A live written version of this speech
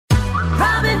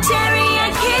Terry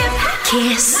and Kip.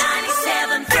 Kiss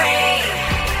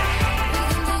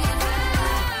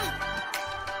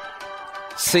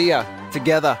 97.3. See ya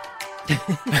together.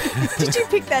 Did you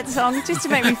pick that song just to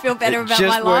make me feel better about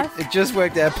my life? It just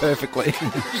worked out perfectly.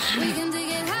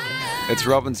 It's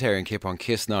Robin, Terry and Kip on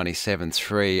Kiss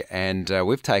 97.3, and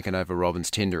we've taken over Robin's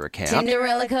Tinder account.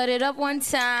 Cinderella cut it up one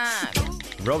time.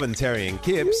 Robin, Terry and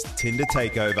Kip's Tinder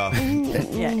Takeover.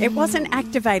 Yeah, it wasn't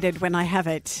activated when I have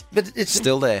it. But it's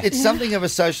Still there. It's something of a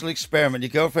social experiment. Your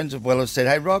girlfriends have said,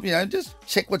 hey, Rob, just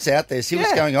check what's out there, see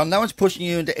what's going on. No one's pushing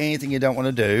you into anything you don't want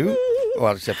to do.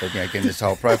 Well, except for getting this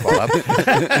whole profile up.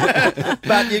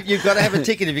 But you've got to have a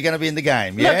ticket if you're going to be in the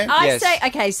game, yeah? Look, I Yes. say,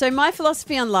 okay, so my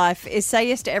philosophy on life is say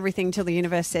yes to everything till the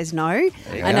universe says no. you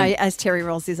I go. know, as Terry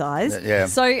rolls his eyes. Yeah.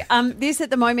 So this at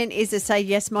the moment is a say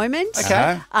yes moment.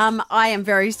 Okay. I am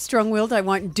very strong-willed. I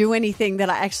won't do anything that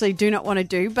I actually do not want to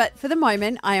do. But for the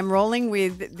moment, I am rolling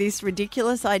with this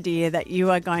ridiculous idea that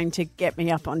you are going to get me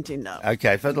up on Tinder.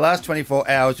 Okay, for the last 24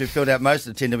 hours, we filled out most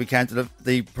of the Tinder. We came to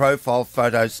the profile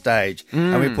photo stage.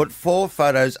 And we put 4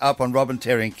 photos up on Robin,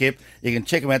 Terry and Kip. You can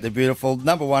check them out. They're beautiful.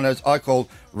 Number one is I call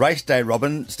Race Day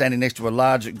Robin, standing next to a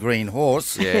large green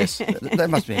horse. Yes. That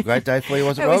must be a great day for you,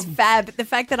 was it, It Rob? was fab. The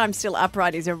fact that I'm still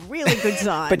upright is a really good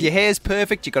sign. But your hair's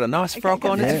perfect. You've got a nice frock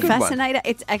on. It's a good one. Fascinator.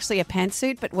 It's actually a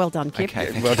pantsuit, but well done, Kip.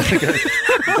 Okay. Well,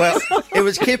 it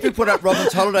was Kip who put up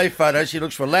Robin's holiday photo. She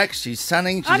looks relaxed. She's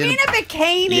sunning. She's I'm in a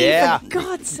bikini, Yeah. for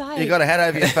God's sake. You got a hat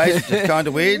over your face, which is kind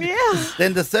of weird. Yeah.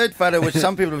 Then the third photo, which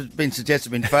some people have been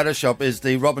suggested in Photoshop, is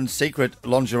the Robin's secret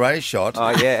lingerie shot. Oh,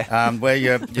 yeah. Where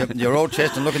you're all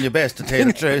chest and looking your best, to tell you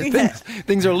the truth.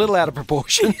 Things are a little out of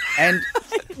proportion. And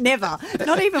Never.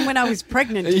 Not even when I was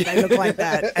pregnant did they look like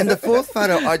that. and the fourth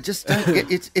photo, I just don't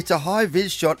get. It's a high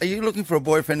vis shot. Are you looking for a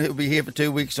boyfriend who'll be here for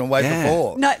 2 weeks and away for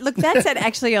 4? No, look, that's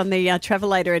actually on the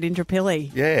Travelator at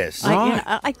Indooroopilly. Yes.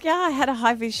 I had a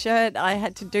high-vis shirt. I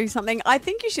had to do something. I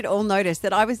think you should all notice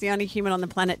that I was the only human on the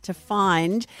planet to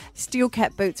find steel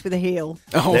cap boots with a heel.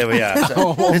 There we are.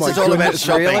 So Oh, this my is all about goodness,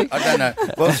 shopping. really? I don't know.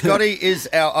 Well, Scotty is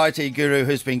our IT guru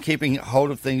who's been keeping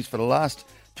hold of things for the last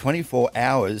 24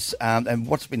 hours. And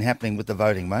what's been happening with the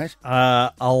voting, mate?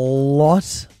 A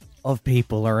lot of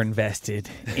people are invested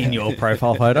in your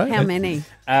profile photo. How many?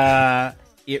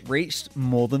 It reached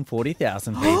more than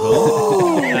 40,000 people.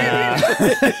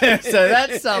 So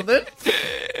that's something.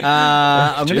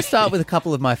 I'm going to start with a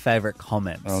couple of my favourite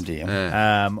comments. Oh,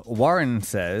 dear. Warren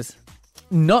says,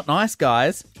 "Not nice,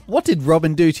 guys. What did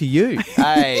Robin do to you?"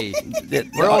 Hey,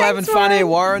 we're all having fun here,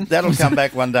 Warren. That'll come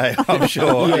back one day, I'm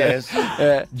sure. Yes.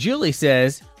 Julie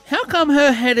says, "How come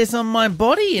her head is on my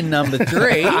body in number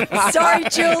 3?" Sorry,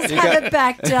 Jules, have it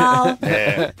back, doll.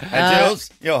 Yeah. And Jules,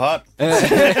 you're hot.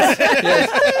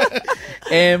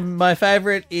 And my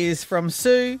favourite is from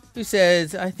Sue, who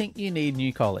says, "I think you need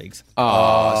new colleagues."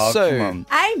 Oh, so Come on.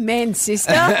 Amen,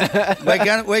 sister.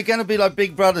 We're going to be like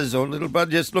big brothers or little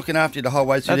brothers, just looking after you the whole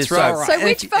way through That's this. right. So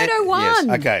which photo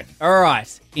won? Okay. All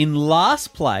right. In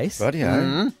last place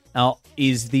Rightio.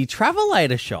 is the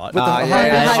Travelator shot. With the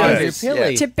yeah, high-vis at shirts.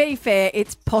 Indooroopilly. To be fair,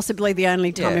 it's possibly the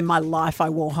only time Yeah. in my life I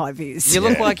wore high-vis. you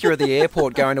look like you're at the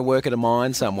airport going to work at a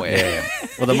mine somewhere. Yeah.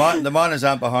 Well, the miners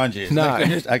aren't behind you. No.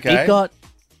 Okay. It got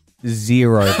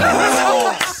 0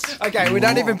 votes. Okay, we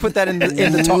don't even put that in the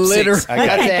top Literally. 6.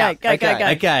 That's Okay, out. go, go, go.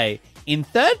 Okay. In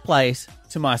third place,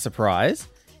 to my surprise,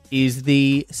 is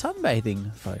the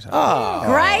sunbathing photo. Oh,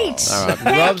 Great. Thank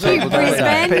Rob's you, all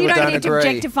Brisbane. People You don't don't need to agree.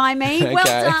 objectify me. Well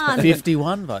Okay. done.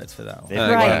 51 votes for that one. Okay.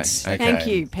 Great. Okay. Thank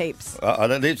you, peeps.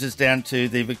 That leaves us down to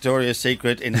the Victoria's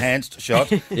Secret enhanced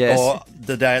shot Yes. or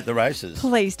the day at the races.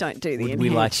 Please don't do the Would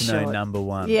we like to enhanced know shot. number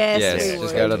 1? Yes, Yes, we just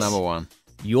would. go to number 1.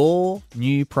 Your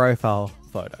new profile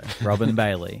photo, Robin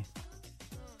Bailey,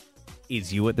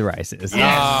 is you at the races.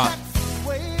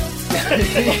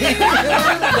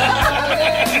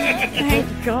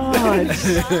 Thank God.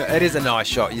 It is a nice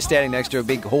shot. You're standing next to a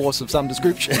big horse of some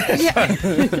description.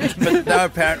 But no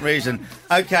apparent reason.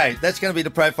 Okay, that's going to be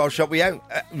the profile shot.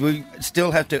 We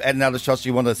still have to add another shot. So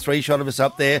you want a 3-shot of us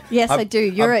up there? Yes, I do.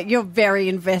 You're very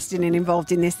invested and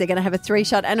involved in this. They're going to have a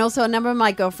 3-shot. And also a number of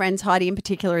my girlfriends, Heidi in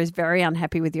particular, is very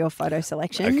unhappy with your photo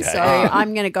selection. Okay. So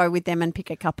I'm going to go with them and pick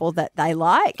a couple that they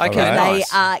like. Okay, because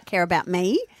nice. they care about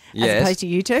me Yes. as opposed to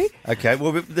you two. Okay,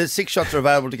 well, the 6 shots are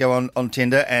available to go on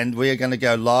Tinder, and we are going to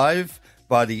go live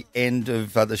by the end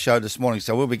of the show this morning,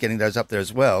 so we'll be getting those up there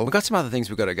as well. We've got some other things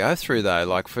we've got to go through, though,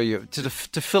 like for you to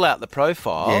fill out the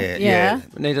profile. Yeah.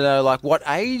 We need to know, like, what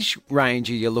age range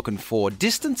are you looking for,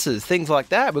 distances, things like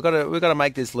that. We've got to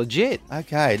make this legit.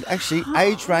 Okay, actually,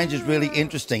 age range is really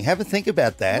interesting. Have a think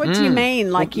about that. What do you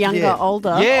mean? Like younger, yeah.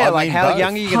 older? Yeah, I like mean how both.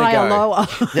 young are you going Higher, to go? lower?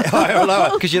 Higher or lower?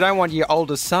 Because you don't want your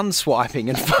older son swiping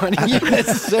and finding you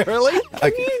necessarily.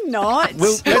 Can you not?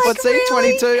 Let's see, really?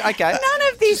 22. Okay.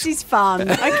 None of this is fun,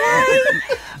 okay?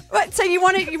 Right, so you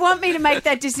want me to make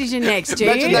that decision next, do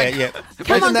you? Imagine that, Yeah. Come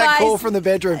Imagine on, that guys. call from the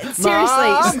bedroom. Seriously,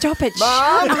 Mom? stop it.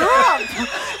 Mom? Shut up.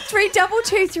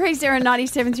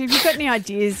 3223097. If you've got any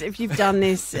ideas, if you've done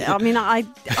this, I mean,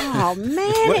 oh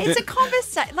man, it's a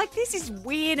conversation. Like, this is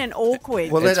weird and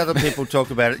awkward. Well, let other people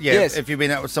talk about it. Yeah, Yes. if you've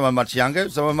been out with someone much younger,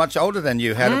 someone much older than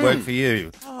you, how'd it work for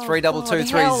you?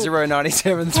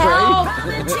 3223097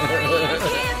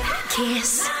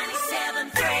 Kiss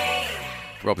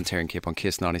 97.3. Robin, Terry and Kip on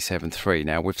Kiss 97.3.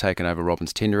 Now, we've taken over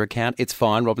Robin's Tinder account. It's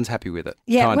fine. Robin's happy with it.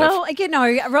 Yeah, kind well, of. you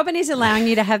know, Robin is allowing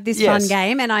you to have this Yes. fun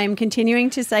game, and I am continuing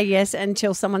to say yes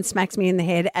until someone smacks me in the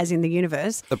head, as in the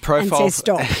universe, The profile- and says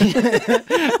stop.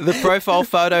 The profile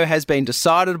photo has been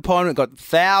decided upon. It got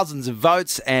thousands of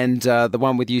votes, and the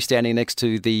one with you standing next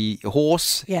to the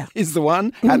horse Yeah. is the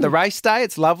one at the race day.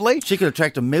 It's lovely. She could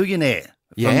attract a millionaire.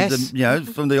 Yes.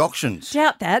 From the auctions.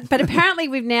 Doubt that, but apparently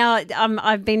we've now.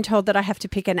 I've been told that I have to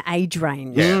pick an age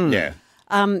range. Yeah.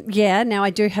 Yeah. Now I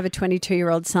do have a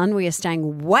 22-year-old son. We are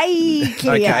staying way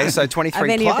clear. Okay, so 23 of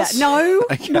any plus? Of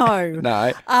that. No, no,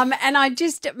 No. And I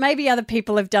just maybe other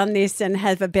people have done this and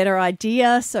have a better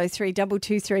idea. So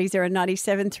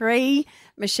 3223097.3.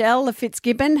 Michelle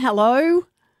Fitzgibbon, hello.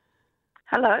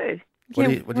 Hello. What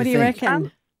do Yeah, you what do you think?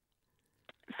 reckon?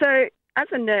 So, as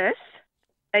a nurse,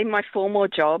 in my former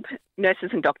job,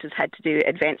 nurses and doctors had to do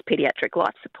advanced paediatric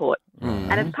life support.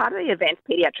 And as part of the advanced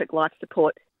paediatric life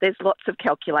support, there's lots of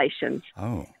calculations.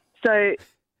 Oh. So,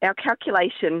 our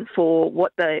calculation for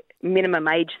what the minimum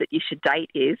age that you should date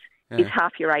is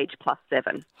half your age plus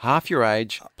 7. Half your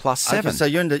age plus 7. Okay, so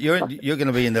you're going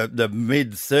to be in the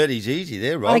mid-30s easy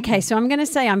there, Rob. Okay, so I'm going to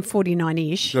say I'm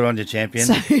 49-ish. Good on you, champion.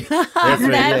 So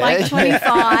that, like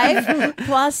 25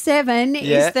 plus 7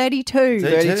 Yeah. is 32.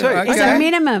 32, Is okay. a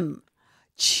minimum.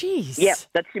 Jeez. Yep,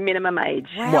 that's your minimum age.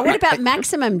 Wow. What about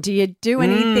maximum? Do you do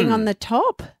anything on the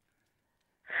top?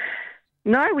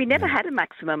 No, we never had a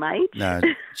maximum age. No,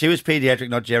 she was paediatric,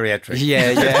 not geriatric.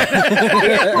 Yeah.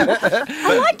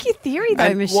 I like your theory though,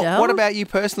 And Michelle. what about you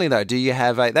personally, though? Do you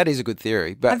have that is a good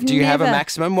theory, but I've do you have a never-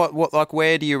 maximum? What like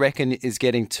where do you reckon is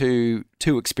getting too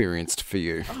experienced for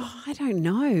you? Oh, I don't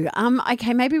know.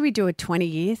 Okay, maybe we do a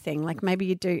 20-year thing. Like maybe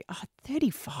you do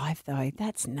 35 though.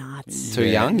 That's nuts. Too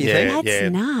young, you think?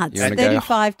 That's nuts. You wanna go-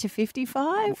 35 to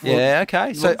 55? Yeah,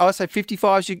 okay. So I say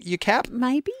 55's your cap?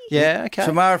 Maybe. Yeah, okay.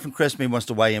 Tamara from Crestmead wants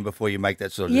to weigh in before you make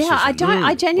that sort of Yeah, decision. I don't. I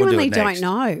We'll genuinely do it don't next.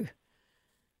 know.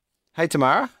 Hey,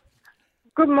 Tamara.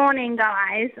 Good morning,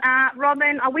 guys.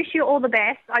 Robin, I wish you all the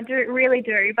best. I do, really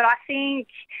do. But I think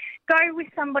go with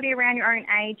somebody around your own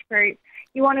age group.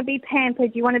 You want to be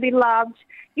pampered. You want to be loved.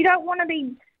 You don't want to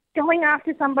be going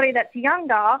after somebody that's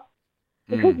younger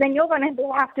because then you're going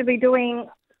to have to be doing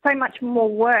so much more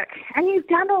work. And you've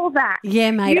done all that.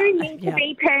 Yeah, mate. You need Yeah. to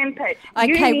be pampered.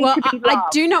 You Okay, need well, to be I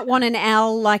loved. do not want an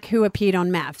owl like who appeared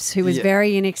on Maths, who was Yeah.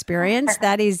 very inexperienced.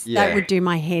 That Yeah. would do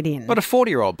my head in. But a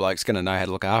 40-year-old bloke's going to know how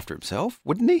to look after himself,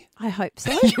 wouldn't he? I hope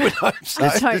so. You would hope so.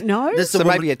 I don't know. This is So the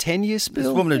woman, maybe a 10-year this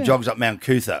spill? woman who jogs up Mount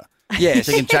Cootha. Yes.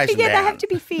 She can chase them yeah, they down. have to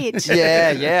be fit.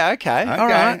 Yeah, okay. All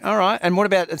right. And what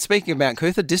about, and speaking of Mount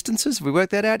Cootha, distances, have we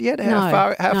worked that out yet? How No,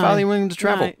 far no, are you willing to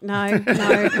travel? No.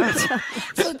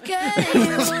 So good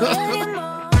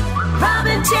anymore.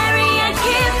 Robin, Terry, and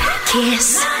Kip.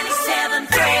 Kiss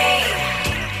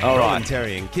 97.3. All Robin, right.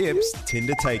 Terry and Kip's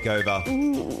Tinder Takeover.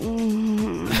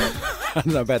 I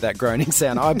don't know about that groaning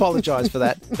sound. I apologise for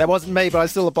that. That wasn't me, but I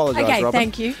still apologise, Okay, Robin.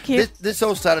 thank you, Kip. This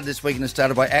all started this week and it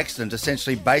started by accident,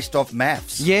 essentially based off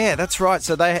maths. Yeah, that's right.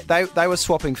 So they were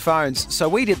swapping phones. So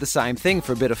we did the same thing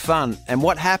for a bit of fun. And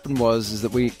what happened is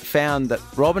that we found that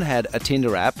Robin had a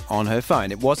Tinder app on her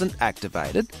phone. It wasn't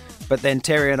activated. But then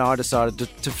Terry and I decided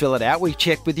to fill it out. We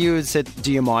checked with you and said, do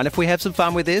you mind if we have some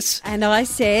fun with this? And I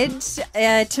said,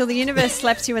 till the universe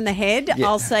slaps you in the head,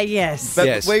 I'll say yes. But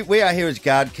Yes. we are here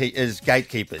as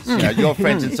gatekeepers. You know, your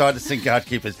friends inside the sink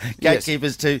gatekeepers.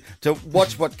 Gatekeepers to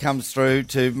watch what comes through,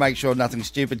 to make sure nothing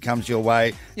stupid comes your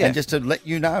way, and just to let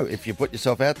you know if you put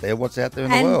yourself out there, what's out there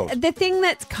in the world. The thing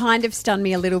that's kind of stunned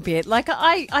me a little bit, like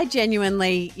I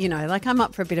genuinely, you know, like I'm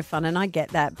up for a bit of fun and I get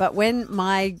that. But when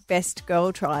my best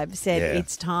girl tribe said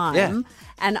it's time,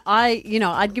 and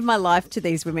I'd give my life to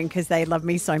these women because they love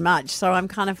me so much. So I'm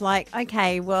kind of like,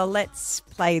 okay, well, let's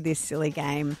play this silly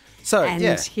game. So,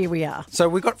 here we are. So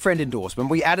we got friend endorsement.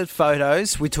 We added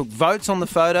photos. We took votes on the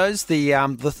photos. The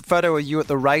photo of you at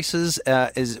the races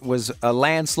was a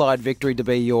landslide victory to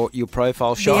be your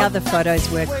profile shot. The other photos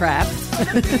were crap.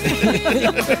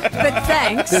 But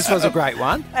thanks. This was a great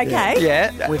one. Okay.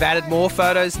 Yeah. We've added more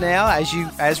photos now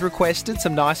as requested,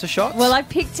 some nicer shots. Well, I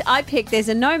picked there's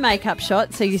a no makeup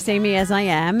shot, so you see me as I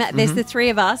am. There's the three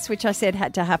of us, which I said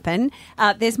had to happen.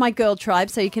 There's my girl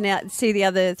tribe, so you can see the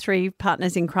other three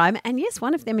partners in crime. And yes,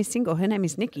 one of them is single. Her name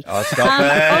is Nikki. Oh, stop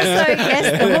it. Also,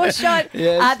 yes, the horse shot.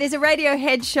 Yes. There's a radio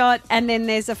head shot, and then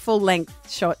there's a full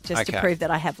length shot just to prove that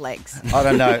I have legs. I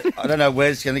don't know where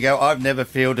it's going to go. I've never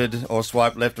fielded or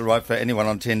swiped left or right for anyone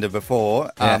on Tinder before.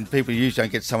 People usually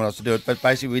don't get someone else to do it. But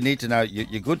basically, we need to know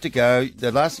you're good to go.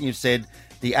 The last thing you've said,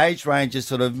 the age range is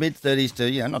sort of mid-30s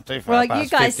to, not too far past 50. Well, you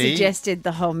guys suggested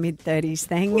the whole mid-30s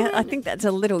thing. I think that's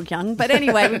a little young. But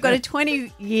anyway, we've got a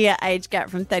 20-year age gap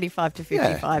from 35 to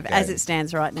 55 as it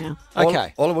stands right now.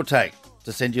 Okay. All it will take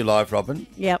to send you live, Robin,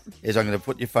 is I'm going to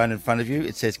put your phone in front of you.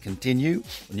 It says continue.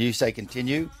 When you say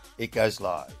continue, it goes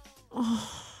live.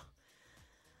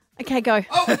 Okay, go.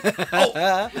 All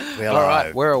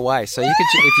right, we're away. So you can,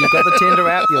 if you've got the Tinder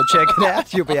app, you'll check it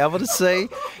out. You'll be able to see.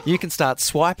 You can start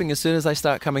swiping as soon as they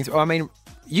start coming through. I mean,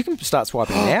 you can start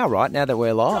swiping now, right? Now that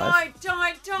we're live. Don't.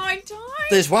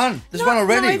 There's one. There's one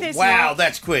already. there's Wow, not.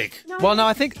 that's quick. No. Well, no,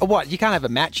 I think you can't have a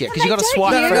match yet because No, you've got to they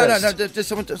swipe don't. first. No. Just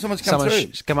someone's come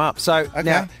through. Come up. So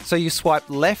now, so you swipe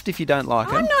left if you don't like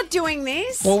I'm them. not doing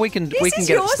this. Well, we can This get is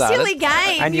it your started. silly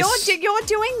game. And You're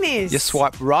doing this. You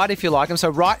swipe right if you like them. So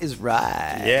right is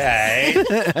right.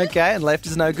 Yeah. Okay, and left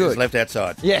is no good. It's left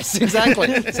outside. Yes,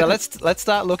 exactly. So let's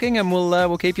start looking, and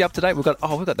we'll keep you up to date. We've got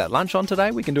that lunch on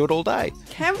today. We can do it all day.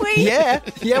 Can we? Yeah,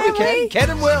 we can. Can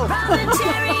and will. Robin,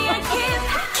 Terry, and Kip.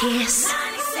 Kiss.